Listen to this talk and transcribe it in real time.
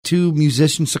two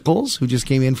musiciansicles who just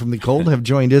came in from the cold have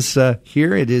joined us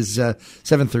here. It is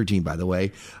 7:13, by the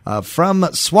way. From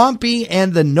Swampy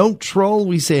and the Note Troll,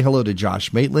 we say hello to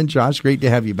Josh Maitland. Josh, great to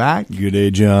have you back. Good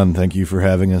day, John. Thank you for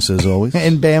having us, as always.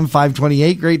 And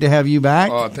Bam528, great to have you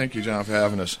back. Oh, thank you, John, for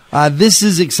having us. This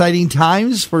is exciting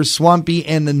times for Swampy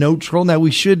and the Note Troll. Now,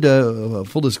 we should,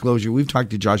 full disclosure, we've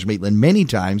talked to Josh Maitland many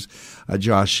times.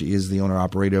 Josh is the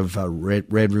owner-operator of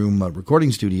Red Room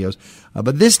Recording Studios.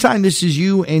 But this time, this is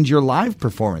you and your live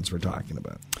performance we're talking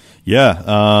about.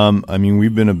 Yeah.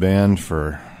 We've been a band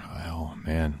for,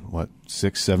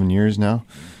 6-7 years now.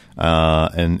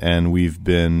 And we've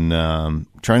been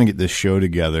trying to get this show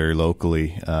together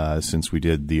locally since we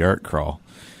did the art crawl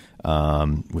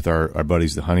with our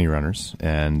buddies, the Honey Runners.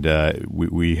 And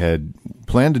we had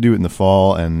planned to do it in the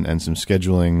fall, and some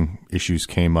scheduling issues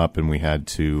came up, and we had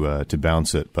to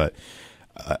bounce it. But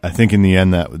I think in the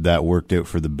end that worked out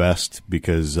for the best,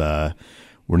 because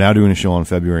we're now doing a show on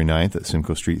February 9th at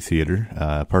Simcoe Street Theater,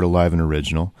 part of Live and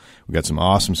Original. We've got some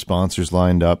awesome sponsors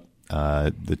lined up.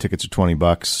 The tickets are $20,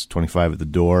 $25 at the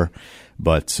door,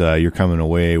 but you're coming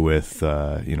away with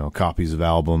copies of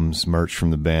albums, merch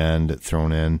from the band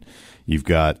thrown in. You've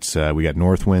got we got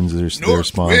North Winds, their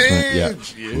sponsor. Yeah,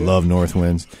 love North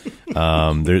Winds.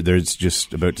 They're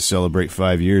just about to celebrate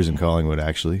 5 years in Collingwood,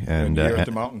 actually, and 1 year at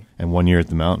the Mountain. And 1 year at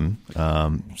the Mountain.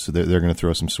 So they're going to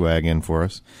throw some swag in for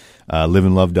us.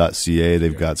 Liveandlove.ca,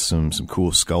 they've got some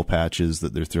cool skull patches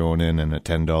that they're throwing in, and a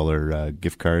 $10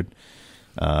 gift card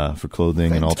for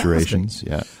clothing. Fantastic. And alterations.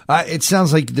 Yeah. It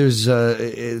sounds like there's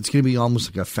it's going to be almost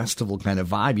like a festival kind of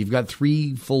vibe. You've got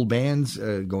 3 full bands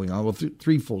going on. Well,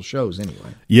 3 full shows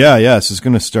anyway. Yeah. So it's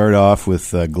going to start off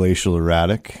with Glacial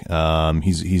Erratic.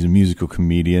 He's a musical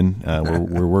comedian.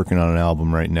 We're working on an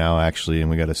album right now, actually, and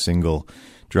we got a single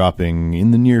dropping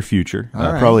in the near future,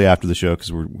 right. Probably after the show,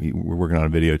 because we're working on a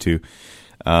video too.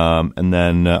 And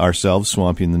then ourselves,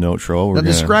 Swampy and the Note Troll. Now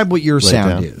describe what your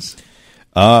sound is.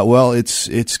 Well,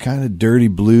 it's kind of dirty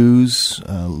blues,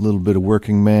 a little bit of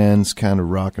working man's kind of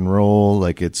rock and roll.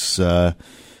 Like it's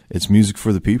music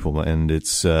for the people, and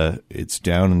it's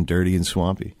down and dirty and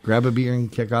swampy. Grab a beer and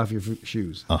kick off your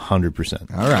shoes.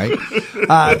 100%. All right.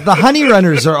 The Honey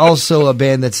Runners are also a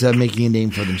band that's making a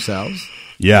name for themselves.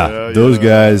 Yeah, those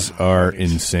guys are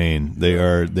insane.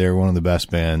 They're one of the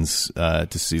best bands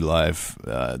to see live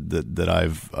that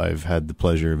I've had the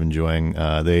pleasure of enjoying.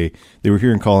 They were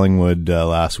here in Collingwood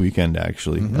last weekend,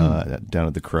 actually, down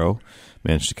at the Crow.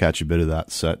 Managed to catch a bit of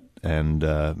that set, and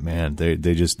man, they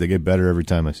get better every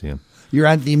time I see them. You're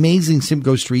at the amazing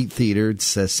Simcoe Street Theater. It's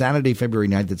Saturday, February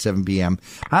 9th at 7 p.m.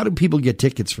 How do people get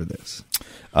tickets for this?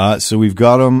 So we've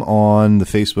got them on the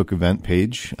Facebook event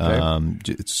page.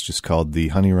 Okay. It's just called the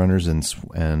Honey Runners and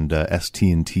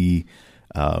ST&T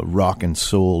Rock and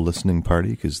Soul Listening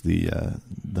Party, because the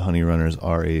Honey Runners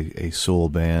are a soul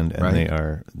band, and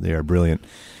right. they are brilliant.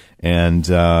 And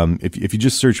if you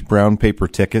just search Brown Paper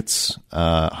Tickets,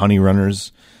 Honey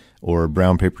Runners, or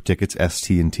Brown Paper Tickets,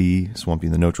 ST&T, Swampy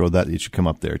and the Note Troll, that it should come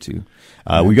up there too.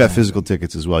 We got physical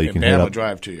tickets as well. You can Bam hit up. will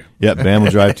drive to you. Yeah, Bam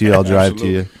will drive to you. I'll drive to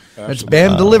you. That's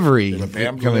Bam Delivery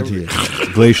Bam coming Delivery. to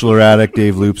you. Glacial Erratic,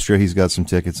 Dave Loopstra, he's got some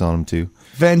tickets on him too.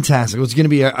 Fantastic. Well, it's going to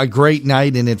be a great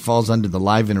night, and it falls under the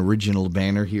Live and Original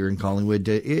banner here in Collingwood.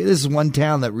 It is one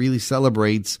town that really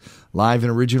celebrates live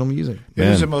and original music. It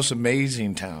is the most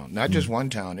amazing town. Not just one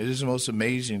town. It is the most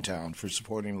amazing town for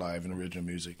supporting live and original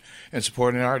music and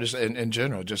supporting artists in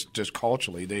general, just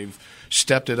culturally. They've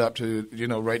stepped it up to,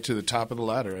 right to the top of the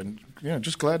ladder, and,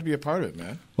 just glad to be a part of it,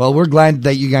 man. Well, we're glad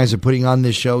that you guys are putting on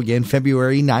this show again,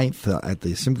 February 9th at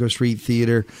the Simcoe Street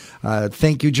Theater.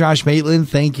 Thank you, Josh Maitland.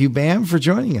 Thank you, Bam, for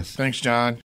joining us. Thanks, John.